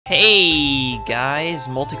Hey guys,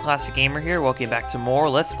 Multi-Classic Gamer here, welcome back to more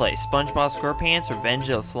Let's Play SpongeBob SquarePants Revenge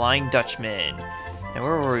of the Flying Dutchman. And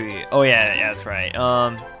where were we? Oh yeah, that's right.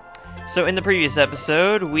 So in the previous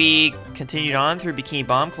episode, we continued on through Bikini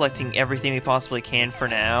Bomb, collecting everything we possibly can for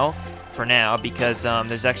now, because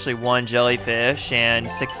there's actually one jellyfish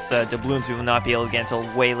and 6 doubloons we will not be able to get until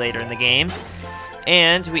way later in the game.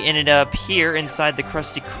 And we ended up here inside the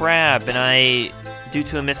Krusty Krab, and due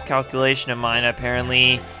to a miscalculation of mine,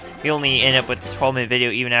 apparently we only end up with a 12-minute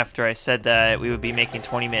video even after I said that we would be making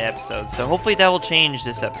 20-minute episodes. So hopefully that will change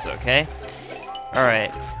this episode, okay?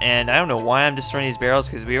 Alright, and I don't know why I'm destroying these barrels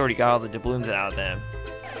because we already got all the doubloons out of them.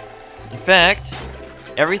 In fact,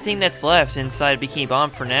 everything that's left inside Bikini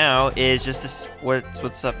Bomb for now is just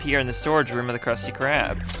what's up here in the storage room of the Krusty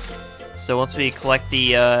Krab. So once we collect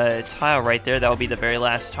the tile right there, that will be the very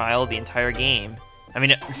last tile of the entire game. I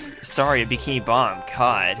mean, sorry, a Bikini Bomb,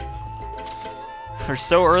 God. We're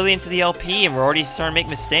so early into the LP and we're already starting to make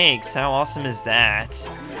mistakes. How awesome is that?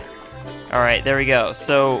 Alright, there we go.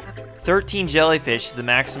 So, 13 jellyfish is the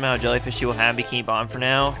max amount of jellyfish you will have in Bikini Bomb for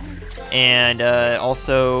now. And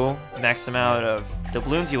also, the max amount of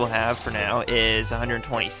doubloons you will have for now is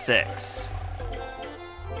 126.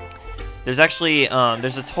 There's actually,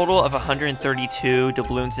 there's a total of 132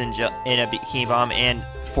 doubloons in a Bikini Bomb and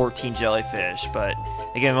 14 jellyfish, but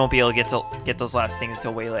again, we won't be able to get those last things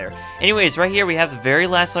till way later. Anyways, right here we have the very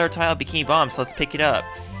last letter tile of Bikini Bomb, so let's pick it up.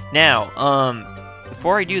 Now,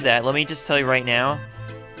 before I do that, let me just tell you right now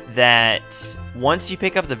that once you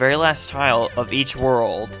pick up the very last tile of each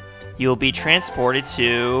world, you'll be transported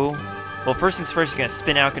to, well, first things first, you're gonna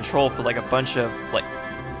spin out of control for like a bunch of, like,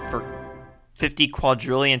 for 50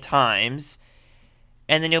 quadrillion times,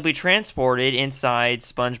 and then you'll be transported inside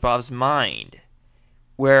SpongeBob's mind,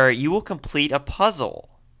 where you will complete a puzzle.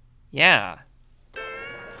 Yeah.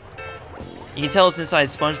 You can tell it's inside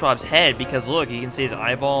SpongeBob's head because look, you can see his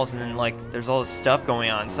eyeballs and then like there's all this stuff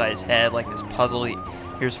going on inside his head, like this puzzle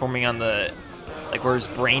here's forming on the, like where his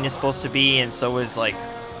brain is supposed to be, and so is like,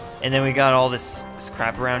 and then we got all this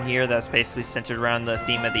crap around here that's basically centered around the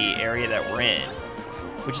theme of the area that we're in,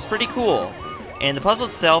 which is pretty cool. And the puzzle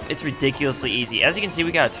itself, it's ridiculously easy. As you can see,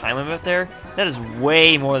 we got a time limit up there. That is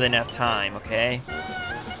way more than enough time, okay?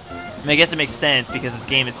 I mean, I guess it makes sense because this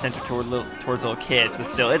game is centered towards little kids, but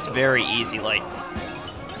still, it's very easy. Like,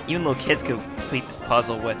 even little kids could complete this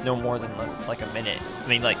puzzle with no more than like a minute. I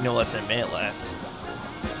mean, like, no less than a minute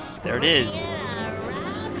left. There it is. So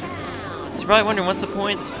you're probably wondering, what's the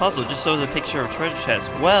point of this puzzle? It just shows a picture of a treasure chest.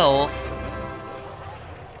 Well,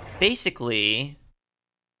 basically,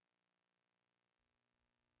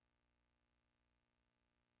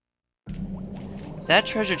 that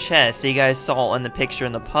treasure chest that you guys saw in the picture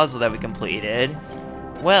in the puzzle that we completed,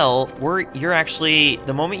 well, you're actually,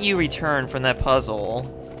 the moment you return from that puzzle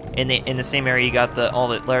in the same area you got all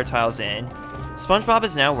the layer tiles in, SpongeBob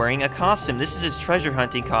is now wearing a costume. This is his treasure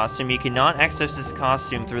hunting costume. You cannot access this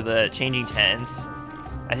costume through the changing tents.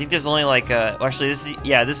 I think there's only like actually this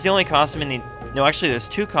is the only costume in the, no, actually there's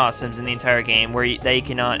 2 costumes in the entire game that you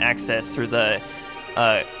cannot access through the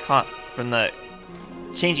from the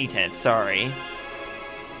changing tents, sorry.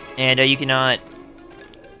 And you cannot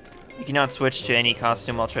switch to any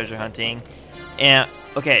costume while treasure hunting. And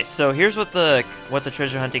okay, so here's what the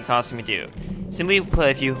treasure hunting costume can do. Simply put,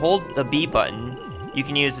 if you hold the B button, you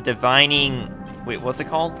can use the divining, wait, what's it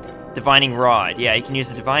called? Divining rod. Yeah, you can use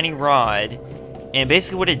the divining rod, and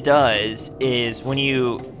basically what it does is when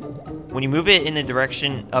you move it in the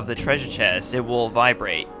direction of the treasure chest, it will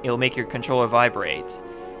vibrate. It will make your controller vibrate.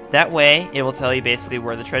 That way, it will tell you basically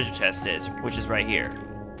where the treasure chest is, which is right here.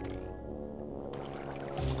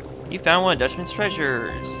 You found one of Dutchman's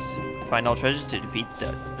treasures. Find all treasures to defeat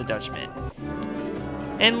the Dutchman.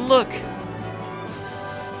 And look!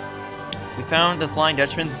 We found the Flying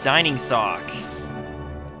Dutchman's dining sock.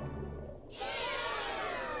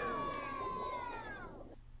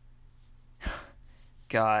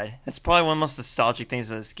 God, that's probably one of the most nostalgic things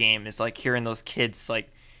of this game, is like hearing those kids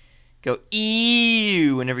like go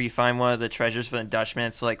ew whenever you find one of the treasures for the Dutchman.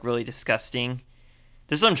 It's like really disgusting.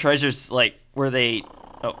 There's some treasures like where they,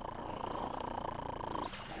 oh.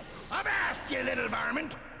 You little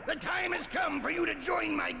varmint, the time has come for you to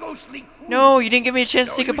join my ghostly crew. No, you didn't give me a chance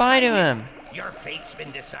to say goodbye to him. Your fate's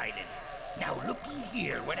been decided. Now looky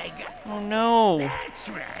here what I got. Oh no. That's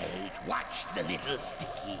right. Watch the little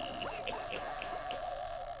sticky.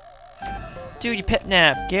 Dude, you pet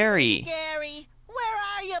nap, Gary. Gary, where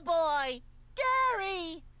are you, boy?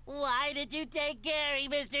 Gary! Why did you take Gary,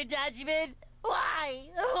 Mr. Dutchman? Why?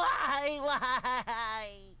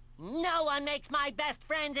 No one makes my best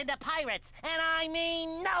friends into pirates, and I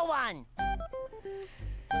mean no one!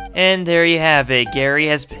 And there you have it. Gary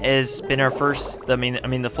has been our first. I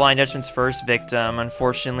mean, the Flying Dutchman's first victim.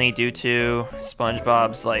 Unfortunately, due to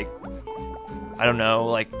SpongeBob's like, I don't know,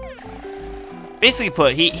 like, basically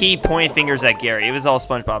put he pointed fingers at Gary. It was all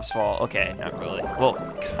SpongeBob's fault. Okay, not really. Well,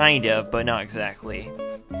 kind of, but not exactly.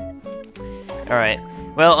 All right.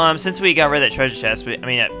 Well, since we got rid of that treasure chest,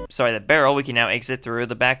 that barrel, we can now exit through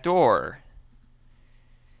the back door.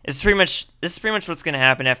 This is pretty much what's gonna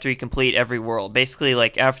happen after you complete every world. Basically,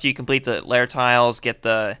 like after you complete the lair tiles,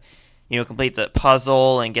 complete the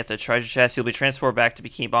puzzle, and get the treasure chest, you'll be transported back to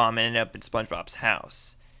Bikini Bottom and end up in SpongeBob's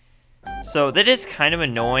house. So that is kind of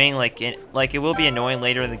annoying. It will be annoying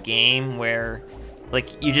later in the game where, like,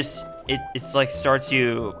 it's like starts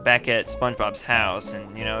you back at SpongeBob's house,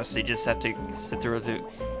 and so you just have to sit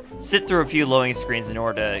through a few loading screens in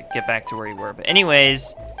order to get back to where you were. But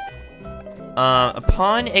anyways.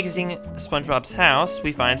 Upon exiting SpongeBob's house,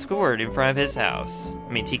 we find Squidward in front of his house.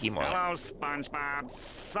 I mean, Tiki more. Hello, SpongeBob.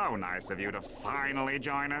 So nice of you to finally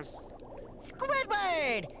join us.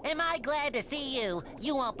 Squidward! Am I glad to see you?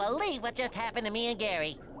 You won't believe what just happened to me and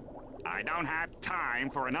Gary. I don't have time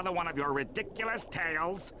for another one of your ridiculous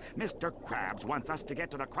tales. Mr. Krabs wants us to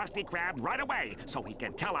get to the Krusty Krab right away so he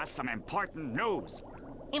can tell us some important news.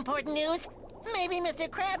 Important news? Maybe Mr.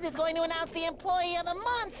 Krabs is going to announce the Employee of the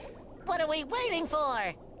Month. What are we waiting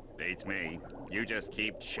for? Beats me. You just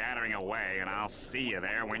keep chattering away and I'll see you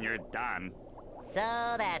there when you're done.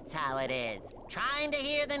 So that's how it is. Trying to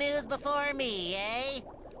hear the news before me, eh?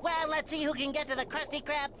 Well, let's see who can get to the Krusty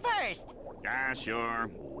Krab first. Yeah, sure.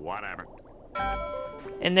 Whatever.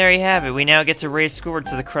 And there you have it. We now get to race Squidward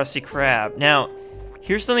to the Krusty Krab. Now,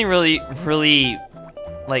 here's something really,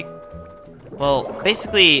 like, well,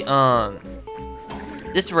 basically,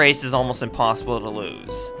 this race is almost impossible to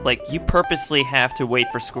lose. Like, you purposely have to wait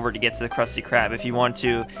for Squidward to get to the Krusty Krab if you want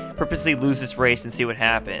to purposely lose this race and see what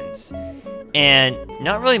happens. And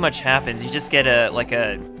not really much happens. You just get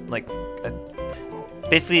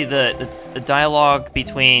basically the dialogue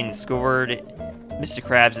between Squidward, Mr.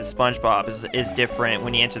 Krabs, and SpongeBob is different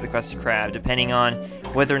when you enter the Krusty Krab, depending on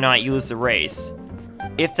whether or not you lose the race.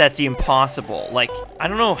 If that's even possible. Like, I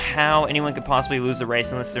don't know how anyone could possibly lose the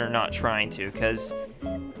race unless they're not trying to, because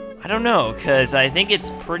I don't know, because I think it's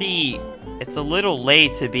a little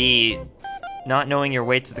late to be not knowing your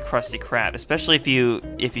way to the Krusty Krab, especially if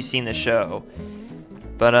you've seen the show.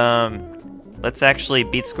 But let's actually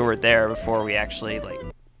beat Squidward there before we actually like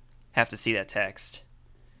have to see that text.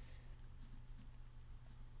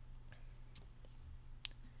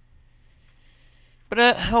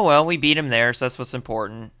 But oh well, we beat him there, so that's what's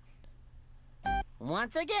important.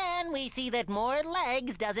 Once again, we see that more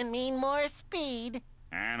legs doesn't mean more speed.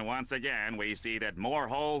 And once again, we see that more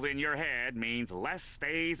holes in your head means less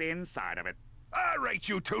stays inside of it. All right,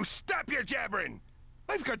 you two, stop your jabbering.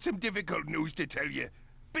 I've got some difficult news to tell you.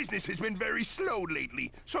 Business has been very slow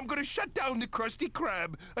lately, so I'm gonna shut down the Krusty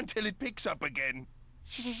Krab until it picks up again.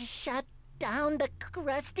 Shut down the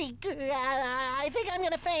Krusty Krab? I think I'm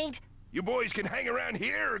gonna faint. You boys can hang around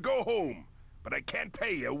here or go home, but I can't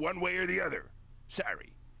pay you one way or the other.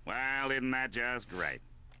 Sorry. Well, isn't that just great?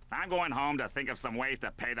 I'm going home to think of some ways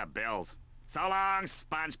to pay the bills. So long,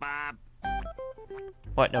 SpongeBob.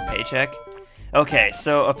 What, no paycheck? Okay,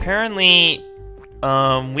 so apparently,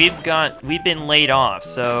 we've been laid off,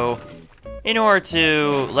 so in order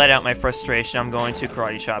to let out my frustration, I'm going to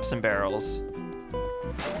karate chop some barrels.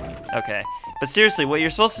 Okay, but seriously, what you're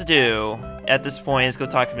supposed to do at this point is go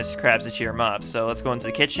talk to Mr. Krabs to cheer him up, so let's go into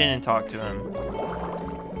the kitchen and talk to him.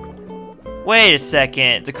 Wait a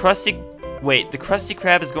second, the Krusty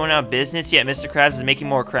Krab is going out of business, yet Mr. Krabs is making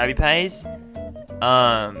more Krabby Patties?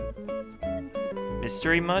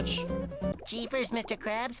 Mystery much? Jeepers, Mr.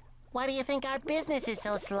 Krabs. Why do you think our business is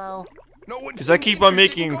so slow? No one because I keep on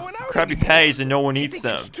making Krabby Patties and no one eats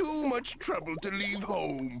them. It's too much trouble to leave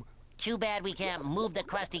home. Too bad we can't move the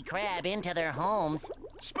Krusty Krab into their homes.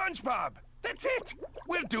 SpongeBob, that's it.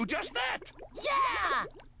 We'll do just that. Yeah!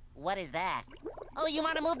 What is that? Oh, you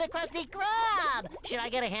want to move the Krusty Krab? Should I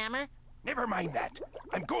get a hammer? Never mind that.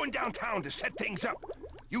 I'm going downtown to set things up.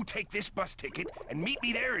 You take this bus ticket and meet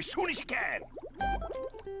me there as soon as you can.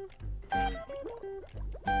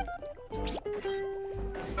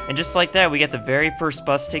 And just like that, we get the very first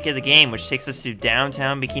bus ticket of the game, which takes us to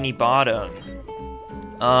downtown Bikini Bottom.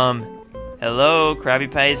 Hello,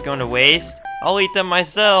 Krabby Patties going to waste? I'll eat them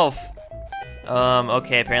myself.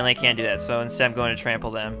 Okay, apparently I can't do that, so instead I'm going to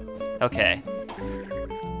trample them. Okay.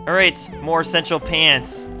 Alright, more essential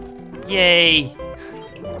pants. Yay!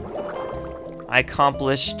 I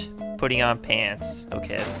accomplished putting on pants.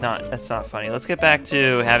 Okay, that's not funny. Let's get back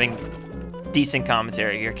to having decent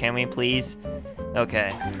commentary here, can we please?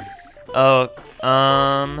 Okay. Oh,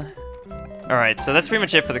 alright, so that's pretty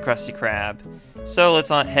much it for the Krusty Krab. So let's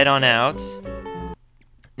head on out.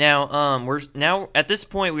 Now, we're now at this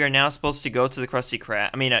point we are now supposed to go to the Krusty Krab.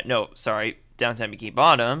 I mean, no, sorry, downtown Bikini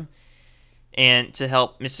Bottom, and to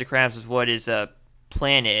help Mr. Krabs with what his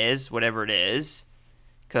plan is, whatever it is,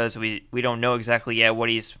 because we don't know exactly yet what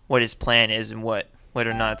his plan is and whether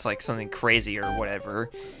or not it's like something crazy or whatever.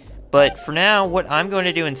 But for now, what I'm going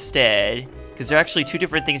to do instead, because there are actually two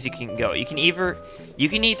different things you can go. You can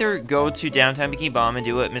either go to downtown Bikini Bottom and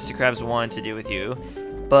do what Mr. Krabs wanted to do with you.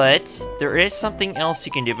 But there is something else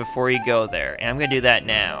you can do before you go there, and I'm going to do that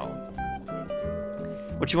now.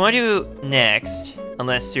 What you want to do next,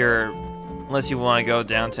 unless you want to go to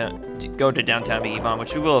downtown Bikini Bottom,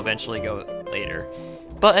 which we will eventually go later.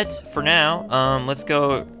 But for now, let's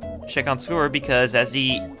go check on Squidward because as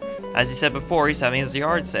he said before, he's having his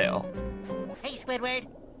yard sale. Hey, Squidward,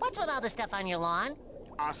 what's with all the stuff on your lawn?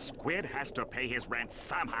 A squid has to pay his rent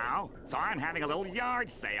somehow, so I'm having a little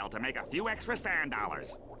yard sale to make a few extra sand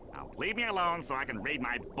dollars. Now, leave me alone so I can read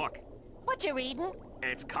my book. What you reading?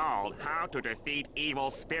 It's called How to Defeat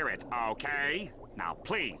Evil Spirits, okay? Now,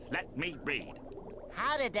 please, let me read.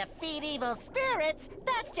 How to defeat evil spirits?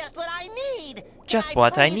 That's just what I need! Just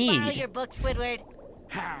what I please borrow need. your book, Squidward?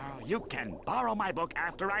 You can borrow my book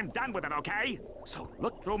after I'm done with it, okay? So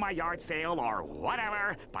look through my yard sale or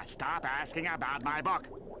whatever, but stop asking about my book.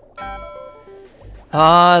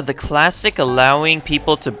 Ah, the classic allowing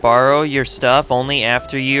people to borrow your stuff only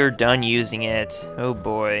after you're done using it. Oh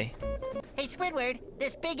boy. Hey, Squidward,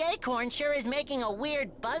 this big acorn sure is making a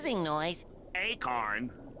weird buzzing noise.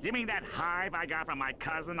 Acorn? You mean that hive I got from my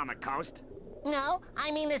cousin on the coast? No,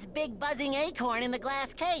 I mean this big buzzing acorn in the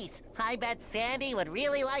glass case. I bet Sandy would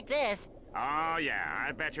really like this. Oh yeah,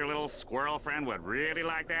 I bet your little squirrel friend would really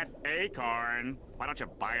like that acorn. Why don't you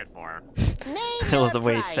buy it for her? I love the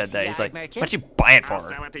way he said that. He's like, why don't you buy it for I'll her?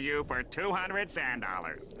 sell it to you for 200 sand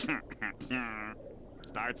dollars.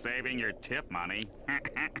 Start saving your tip money.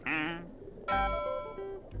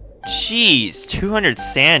 Jeez, 200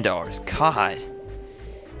 sand dollars. God.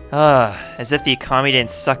 As if the economy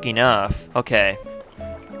didn't suck enough. Okay.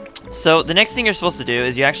 So, the next thing you're supposed to do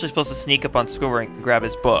is you're actually supposed to sneak up on Squidward and grab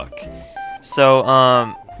his book. So,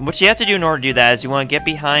 what you have to do in order to do that is you want to get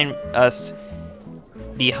behind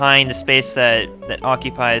the space that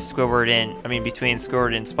occupies between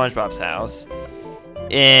Squidward and SpongeBob's house.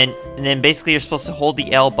 And then basically you're supposed to hold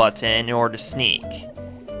the L button in order to sneak.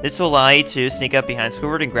 This will allow you to sneak up behind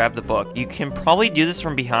Squidward and grab the book. You can probably do this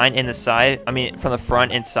from behind and the side, from the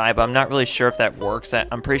front and side, but I'm not really sure if that works.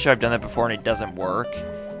 I'm pretty sure I've done that before and it doesn't work.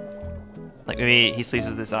 Like maybe he sleeps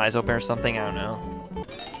with his eyes open or something, I don't know.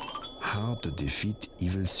 How to Defeat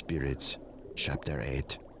Evil Spirits, Chapter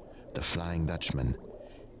 8, The Flying Dutchman.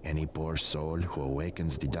 Any poor soul who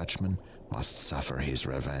awakens the Dutchman must suffer his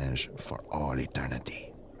revenge for all eternity.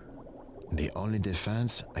 The only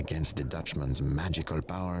defense against the Dutchman's magical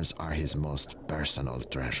powers are his most personal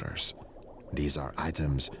treasures. These are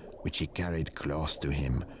items which he carried close to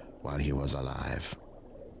him while he was alive.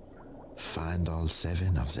 Find all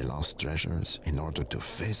 7 of the lost treasures in order to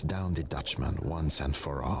face down the Dutchman once and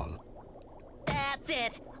for all. That's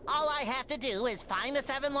it! All I have to do is find the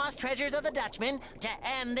 7 lost treasures of the Dutchman to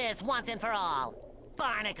end this once and for all.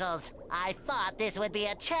 Barnacles, I thought this would be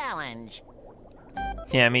a challenge.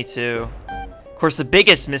 Yeah, me too. Of course, the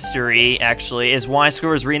biggest mystery, actually, is why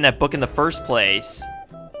Squidward's reading that book in the first place.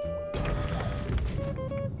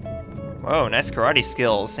 Whoa, nice karate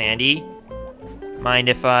skills, Sandy. Mind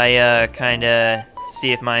if I, kinda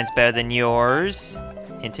see if mine's better than yours?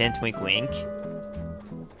 Hint, hint, wink, wink.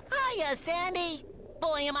 Hiya, Sandy!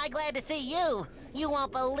 Boy, am I glad to see you. You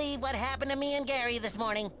won't believe what happened to me and Gary this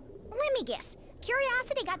morning. Let me guess.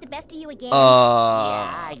 Curiosity got the best of you again? Yeah,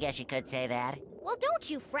 I guess you could say that. Well, don't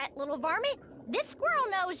you fret, little varmint. This squirrel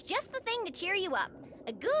knows just the thing to cheer you up.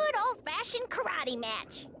 A good old-fashioned karate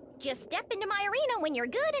match. Just step into my arena when you're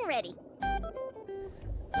good and ready.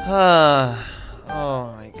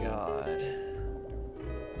 Oh my god.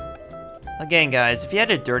 Again, guys, if you had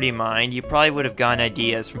a dirty mind, you probably would have gotten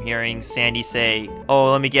ideas from hearing Sandy say,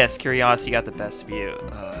 "Oh, let me guess, curiosity got the best of you."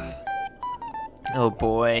 Oh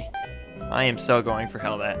boy. I am so going for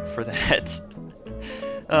hell for that.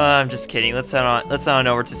 I'm just kidding. Let's head on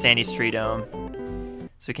over to Sandy's Tree Dome,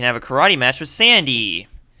 so we can have a karate match with Sandy.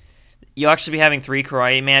 You'll actually be having 3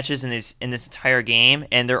 karate matches in this entire game,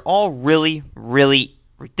 and they're all really, really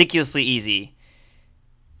ridiculously easy.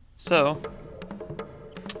 So,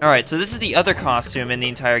 all right. So this is the other costume in the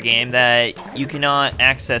entire game that you cannot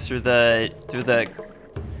access through the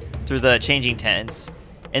changing tents.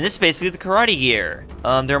 And this is basically the karate gear.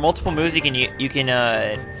 There are multiple moves you can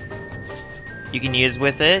use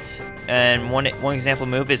with it, and one example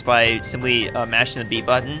move is by simply mashing the B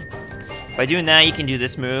button. By doing that, you can do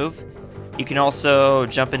this move. You can also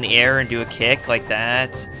jump in the air and do a kick like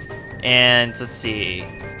that. And let's see.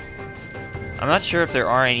 I'm not sure if there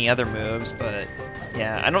are any other moves, but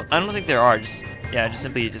yeah, I don't think there are. Just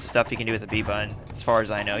simply stuff you can do with the B button, as far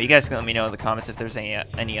as I know. You guys can let me know in the comments if there's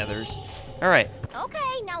any others. All right.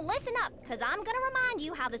 Okay, now listen up, because I'm gonna remind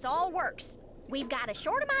you how this all works. We've got a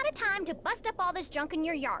short amount of time to bust up all this junk in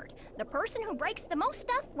your yard. The person who breaks the most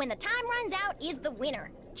stuff when the time runs out is the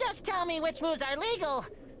winner. Just tell me which moves are legal,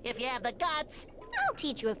 if you have the guts. I'll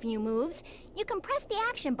teach you a few moves. You can press the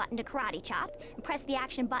action button to karate chop, and press the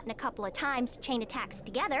action button a couple of times to chain attacks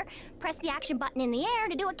together, press the action button in the air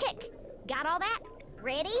to do a kick. Got all that?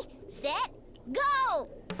 Ready, set, go!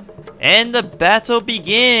 And the battle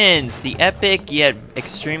begins! The epic yet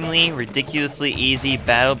extremely ridiculously easy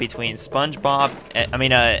battle between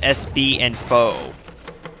SB and Foe.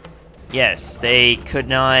 Yes, they could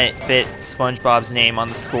not fit SpongeBob's name on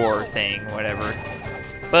the score thing, whatever.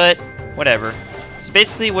 But, whatever. So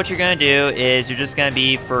basically what you're gonna do is you're just gonna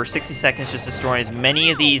be, for 60 seconds, just destroying as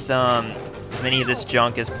many of these, as many of this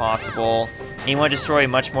junk as possible. And you want to destroy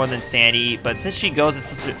much more than Sandy, but since she goes at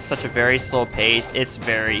such a very slow pace, it's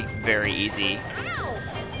very, very easy.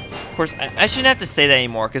 Of course, I shouldn't have to say that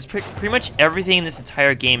anymore, because pretty much everything in this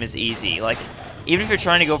entire game is easy. Like, even if you're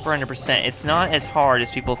trying to go for 100%, it's not as hard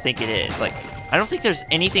as people think it is. Like, I don't think there's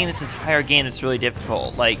anything in this entire game that's really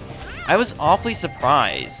difficult. Like, I was awfully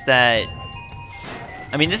surprised that...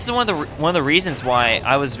 I mean, this is one of the reasons why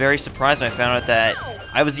I was very surprised when I found out that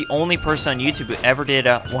I was the only person on YouTube who ever did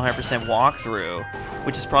a 100% walkthrough,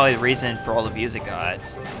 which is probably the reason for all the views it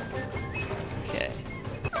got. Okay.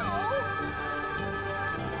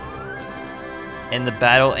 And the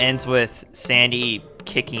battle ends with Sandy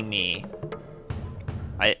kicking me.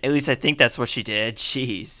 At least I think that's what she did.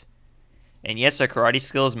 Jeez. And yes, our karate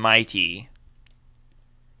skill is mighty.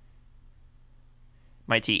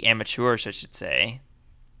 Mighty amateurish, I should say.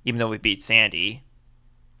 Even though we beat Sandy.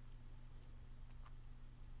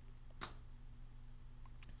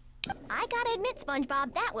 I gotta admit,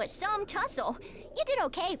 SpongeBob, that was some tussle. You did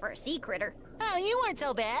okay for a sea critter. Oh, you weren't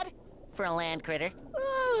so bad for a land critter.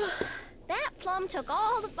 That plum took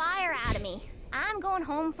all the fire out of me. I'm going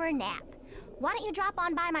home for a nap. Why don't you drop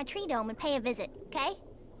on by my tree dome and pay a visit, okay?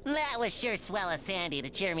 That was sure swell of Sandy to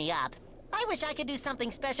cheer me up. I wish I could do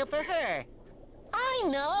something special for her. I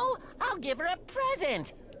know! I'll give her a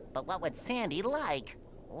present! But what would Sandy like?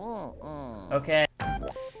 Okay.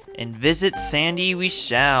 And visit Sandy we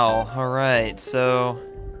shall. Alright, so...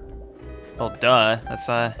 Oh, duh. Let's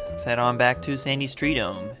head on back to Sandy's Tree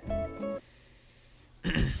Dome.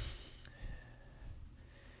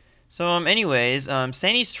 So, anyways,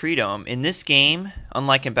 Sandy's Tree Dome, in this game,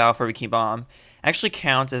 unlike in Battle for Bikini Bomb, actually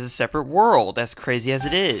counts as a separate world, as crazy as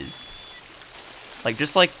it is. Like,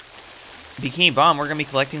 just like Bikini Bomb, we're gonna be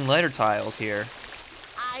collecting letter tiles here.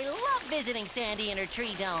 I love visiting Sandy in her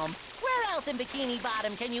tree dome. Where else in Bikini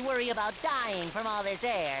Bottom can you worry about dying from all this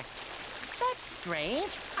air? That's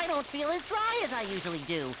strange. I don't feel as dry as I usually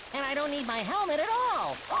do, and I don't need my helmet at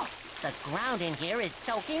all. Oh, the ground in here is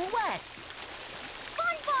soaking wet.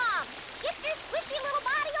 SpongeBob! Get your squishy little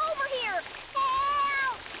body over here!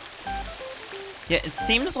 Help! Yeah, it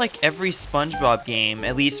seems like every SpongeBob game,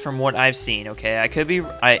 at least from what I've seen, okay,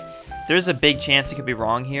 there's a big chance it could be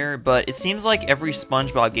wrong here, but it seems like every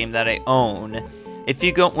SpongeBob game that I own,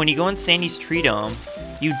 when you go in Sandy's Tree Dome,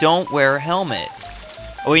 you don't wear a helmet.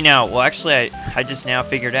 Oh wait, now, well actually I just now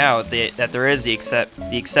figured out that there is the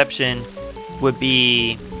exception would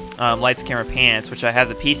be Lights, Camera, Pants, which I have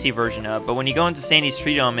the PC version of, but when you go into Sandy's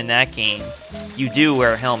Tree Dome in that game, you do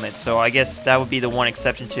wear a helmet, so I guess that would be the one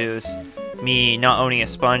exception to is me not owning a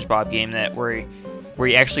SpongeBob game where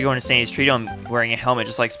you actually go into Sandy's Tree Dome wearing a helmet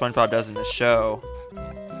just like SpongeBob does in the show.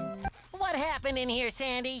 What happened in here,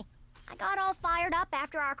 Sandy? I got all fired up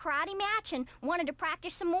after our karate match and wanted to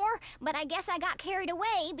practice some more, but I guess I got carried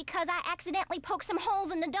away because I accidentally poked some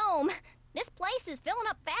holes in the dome. This place is filling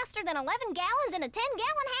up faster than 11 gallons in a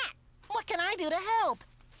 10-gallon hat. What can I do to help?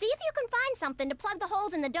 See if you can find something to plug the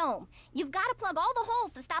holes in the dome. You've got to plug all the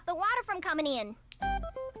holes to stop the water from coming in.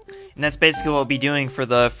 And that's basically what we'll be doing for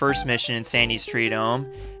the first mission in Sandy's Tree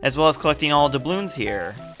Dome, as well as collecting all the doubloons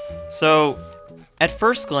here. So, at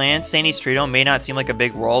first glance, Sandy's Tree Dome may not seem like a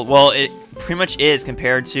big world. Well, it pretty much is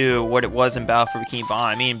compared to what it was in Battle for Bikini Bomb.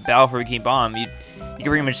 I mean, Battle for Bikini Bomb, you can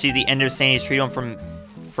pretty much see the end of Sandy's Tree Dome from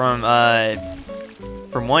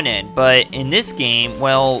from one end. But in this game,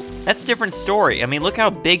 well, that's a different story. I mean, look how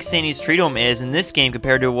big Sandy's Tree Dome is in this game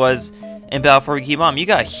compared to it was in Battle for Bikini Bottom. You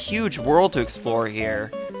got a huge world to explore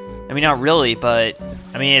here. I mean, not really, but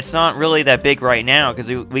I mean, it's not really that big right now because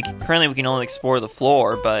currently we can only explore the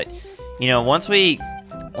floor. But you know, once we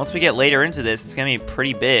get later into this, it's gonna be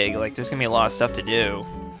pretty big. Like, there's gonna be a lot of stuff to do.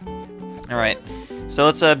 All right, so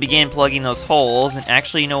let's begin plugging those holes. And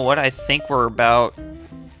actually, you know what? I think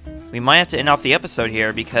we might have to end off the episode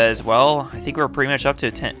here because, well, I think we're pretty much up to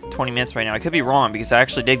 20 minutes right now. I could be wrong because I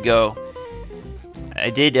actually did go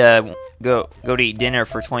to eat dinner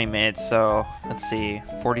for 20 minutes. So let's see,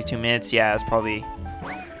 42 minutes. Yeah,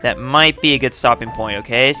 that might be a good stopping point.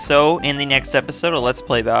 Okay, so in the next episode of Let's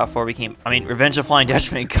Play Battle for Revenge of Flying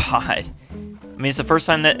Dutchman. God, I mean, it's the first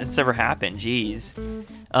time that it's ever happened. Jeez.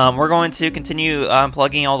 We're going to continue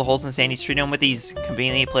plugging all the holes in Sandy's Tree Dome with these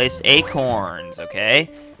conveniently placed acorns. Okay,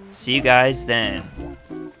 see you guys then.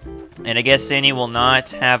 And I guess Sandy will not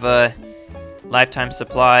have a lifetime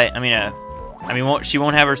supply. She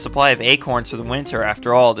won't have her supply of acorns for the winter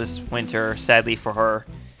after all this winter, sadly for her.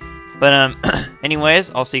 But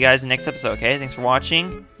anyways, I'll see you guys in the next episode. Okay, thanks for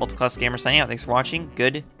watching. Multiclass Gamer signing out. Thanks for watching.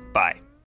 Goodbye.